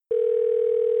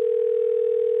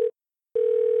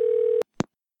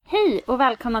Hej och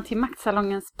välkomna till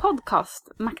Maktsalongens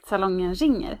podcast Maktsalongen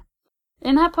ringer. I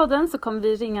den här podden så kommer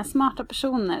vi ringa smarta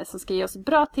personer som ska ge oss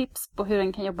bra tips på hur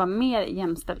en kan jobba mer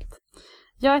jämställt.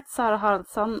 Jag heter Sara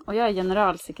Haraldsson och jag är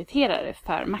generalsekreterare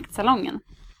för Maktsalongen.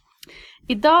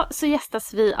 Idag så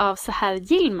gästas vi av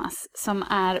Seher Yilmaz som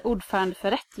är ordförande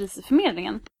för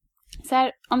Rättviseförmedlingen.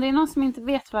 Seher, om det är någon som inte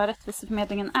vet vad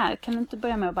Rättviseförmedlingen är, kan du inte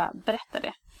börja med att bara berätta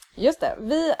det? Just det,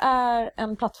 vi är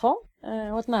en plattform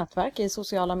och ett nätverk i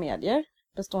sociala medier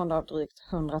bestående av drygt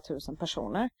 100 000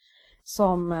 personer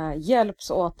som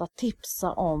hjälps åt att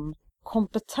tipsa om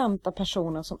kompetenta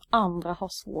personer som andra har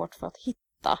svårt för att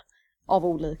hitta av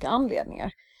olika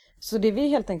anledningar. Så det vi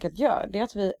helt enkelt gör, det är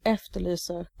att vi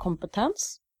efterlyser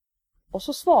kompetens och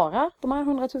så svarar de här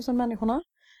 100 000 människorna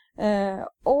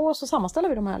och så sammanställer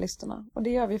vi de här listorna. Och det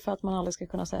gör vi för att man aldrig ska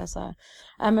kunna säga så här: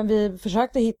 nej, men vi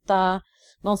försökte hitta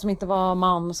någon som inte var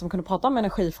man som kunde prata om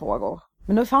energifrågor.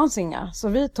 Men nu fanns inga. Så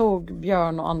vi tog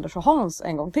Björn och Anders och Hans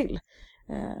en gång till.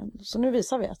 Så nu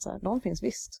visar vi att så här, de finns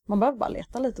visst. Man behöver bara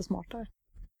leta lite smartare.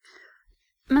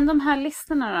 Men de här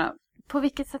listorna då, på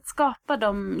vilket sätt skapar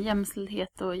de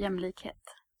jämställdhet och jämlikhet?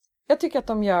 Jag tycker att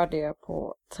de gör det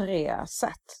på 3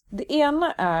 sätt. Det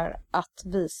ena är att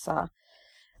visa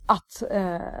att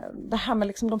det här med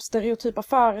liksom de stereotypa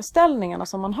föreställningarna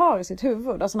som man har i sitt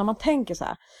huvud. Alltså när man tänker så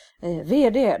här,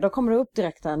 vd, då kommer det upp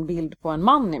direkt en bild på en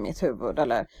man i mitt huvud.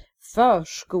 Eller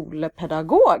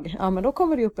förskolepedagog, ja men då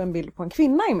kommer det upp en bild på en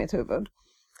kvinna i mitt huvud.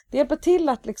 Det hjälper till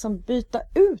att liksom byta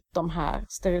ut de här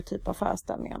stereotypa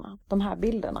föreställningarna, de här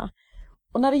bilderna.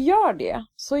 Och när det gör det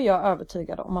så är jag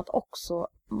övertygad om att också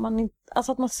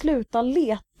att man slutar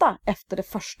leta efter det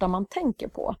första man tänker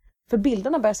på. För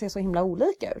bilderna börjar se så himla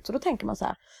olika ut. Så då tänker man så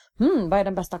här, vad är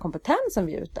den bästa kompetensen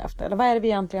vi är ute efter? Eller vad är det vi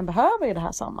egentligen behöver i det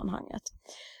här sammanhanget?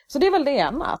 Så det är väl det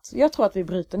ena. Jag tror att vi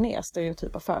bryter ner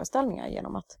stereotypa föreställningar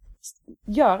genom att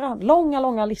göra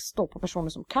långa listor på personer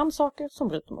som kan saker som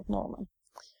bryter mot normen.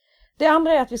 Det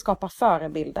andra är att vi skapar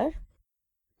förebilder.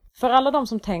 För alla de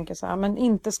som tänker så här, men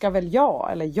inte ska väl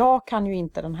jag? Eller jag kan ju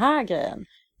inte den här grejen.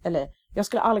 Eller jag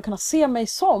skulle aldrig kunna se mig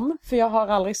som, för jag har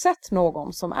aldrig sett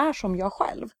någon som är som jag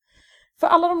själv. För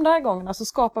alla de där gångerna så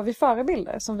skapar vi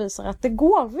förebilder som visar att det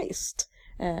går visst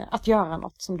att göra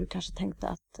något som du kanske tänkte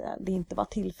att det inte var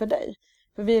till för dig.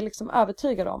 För vi är liksom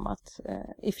övertygade om att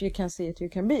if you can see it, you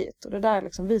can be it. Och det där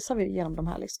liksom visar vi genom de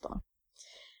här listorna.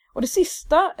 Och det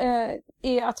sista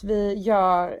är att vi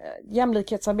gör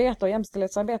jämlikhetsarbete och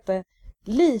jämställdhetsarbete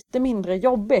lite mindre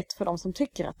jobbigt för de som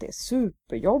tycker att det är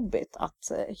superjobbigt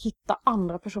att hitta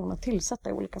andra personer att tillsätta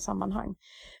i olika sammanhang.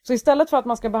 Så istället för att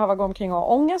man ska behöva gå omkring och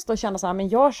ha ångest och känna så här, men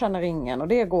jag känner ingen och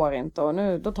det går inte och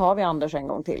nu då tar vi Anders en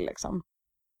gång till liksom.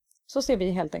 Så ser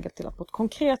vi helt enkelt till att på ett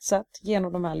konkret sätt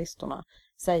genom de här listorna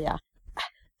säga,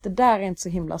 det där är inte så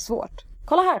himla svårt.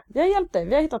 Kolla här, vi har hjälpt dig.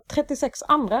 Vi har hittat 36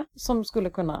 andra som skulle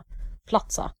kunna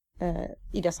platsa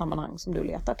i det sammanhang som du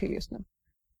letar till just nu.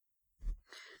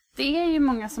 Det är ju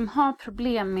många som har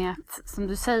problem med att, som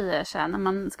du säger, så här, när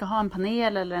man ska ha en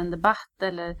panel eller en debatt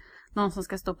eller någon som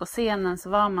ska stå på scenen, så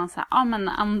var man så här, men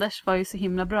Anders var ju så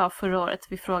himla bra förra året,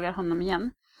 vi frågar honom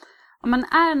igen. Om man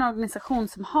är en organisation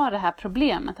som har det här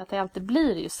problemet, att det alltid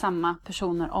blir ju samma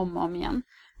personer om och om igen,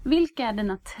 vilka är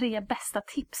dina 3 bästa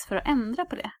tips för att ändra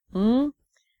på det?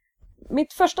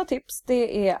 Mitt första tips,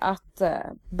 det är att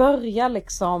börja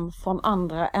liksom från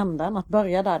andra änden, att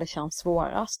börja där det känns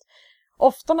svårast.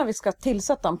 Ofta när vi ska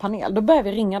tillsätta en panel, då börjar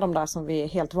vi ringa de där som vi är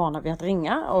helt vana vid att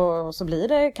ringa. Och så blir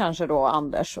det kanske då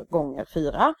Anders gånger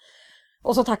 4.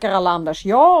 Och så tackar alla Anders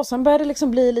ja. Och sen börjar det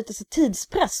liksom bli lite så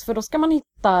tidspress. För då ska man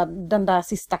hitta den där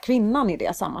sista kvinnan i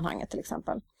det sammanhanget till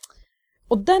exempel.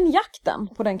 Och den jakten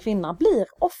på den kvinnan blir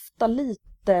ofta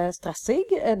lite stressig.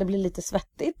 Det blir lite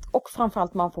svettigt. Och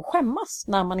framförallt man får skämmas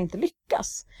när man inte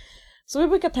lyckas. Så vi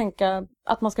brukar tänka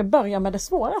att man ska börja med det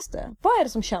svåraste. Vad är det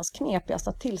som känns knepigast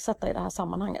att tillsätta i det här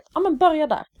sammanhanget? Ja, men börja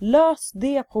där. Lös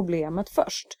det problemet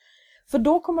först. För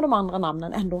då kommer de andra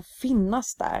namnen ändå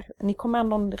finnas där. Ni kommer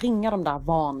ändå ringa de där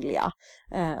vanliga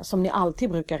som ni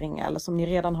alltid brukar ringa eller som ni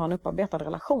redan har en upparbetad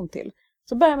relation till.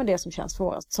 Så börja med det som känns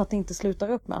svårast så att det inte slutar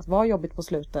upp med att vara jobbigt på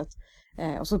slutet.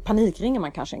 Och så panikringer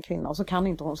man kanske en kvinna och så kan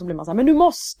inte hon, så blir man så här, men du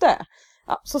måste!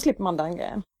 Ja, så slipper man den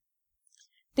grejen.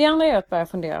 Det andra är att börja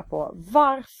fundera på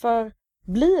varför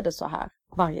blir det så här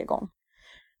varje gång?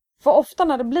 För ofta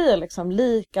när det blir liksom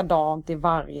likadant i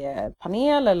varje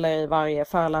panel eller i varje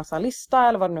föreläsarlista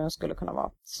eller vad det nu skulle kunna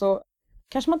vara, så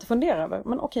kanske man inte funderar över,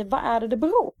 men okej, vad är det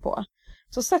beror på?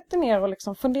 Så sätt dig ner och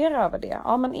liksom fundera över det.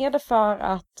 Ja, men är det för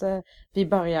att vi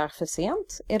börjar för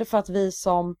sent? Är det för att vi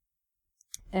som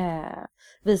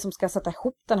vi som ska sätta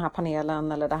ihop den här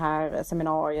panelen eller det här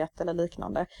seminariet eller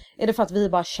liknande. Är det för att vi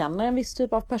bara känner en viss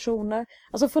typ av personer?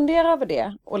 Alltså fundera över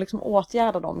det och liksom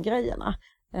åtgärda de grejerna.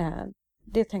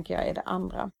 Det tänker jag är det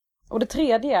andra. Och det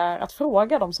tredje är att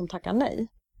fråga de som tackar nej.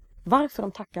 Varför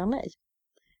de tackar nej.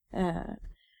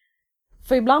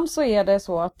 För ibland så är det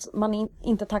så att man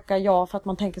inte tackar ja för att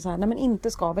man tänker så här, nej men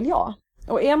inte ska väl jag.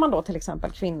 Och är man då till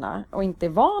exempel kvinna och inte är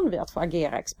van vid att få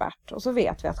agera expert, och så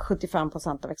vet vi att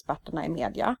 75% av experterna i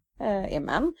media är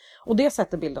män. Och det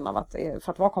sätter bilden av att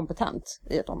för att vara kompetent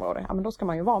i ett område, ja men då ska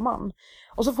man ju vara man.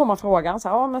 Och så får man frågan så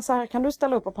här, ja men så här, kan du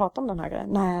ställa upp och prata om den här grejen?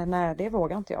 Nej, det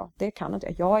vågar inte jag. Det kan inte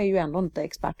jag. Jag är ju ändå inte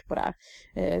expert på det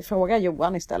här. Fråga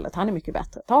Johan istället, han är mycket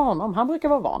bättre. Ta honom, han brukar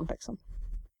vara van liksom.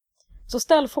 Så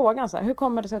ställ frågan så här, hur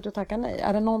kommer det sig att du tackar nej?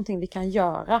 Är det någonting vi kan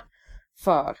göra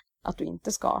för att du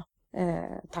inte ska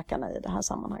tacka nej i det här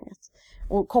sammanhanget?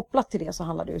 Och kopplat till det så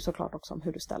handlar det ju såklart också om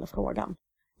hur du ställer frågan.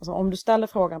 Alltså om du ställer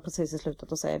frågan precis i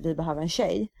slutet och säger vi behöver en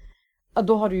tjej,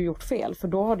 då har du ju gjort fel. För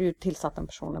då har du ju tillsatt den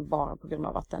personen bara på grund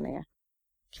av att den är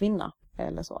kvinna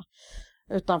eller så.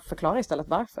 Utan förklara istället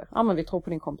varför. Ja men vi tror på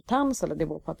din kompetens, eller det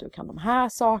beror på att du kan de här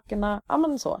sakerna. Ja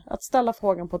men så, att ställa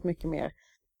frågan på ett mycket mer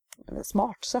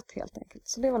smart sätt helt enkelt.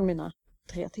 Så det är väl mina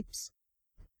 3 tips.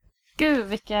 Gud,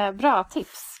 vilka bra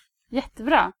tips.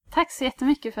 Jättebra. Tack så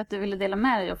jättemycket för att du ville dela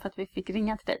med dig och för att vi fick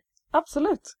ringa till dig.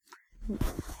 Absolut.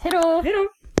 Hej då! Hej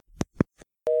då!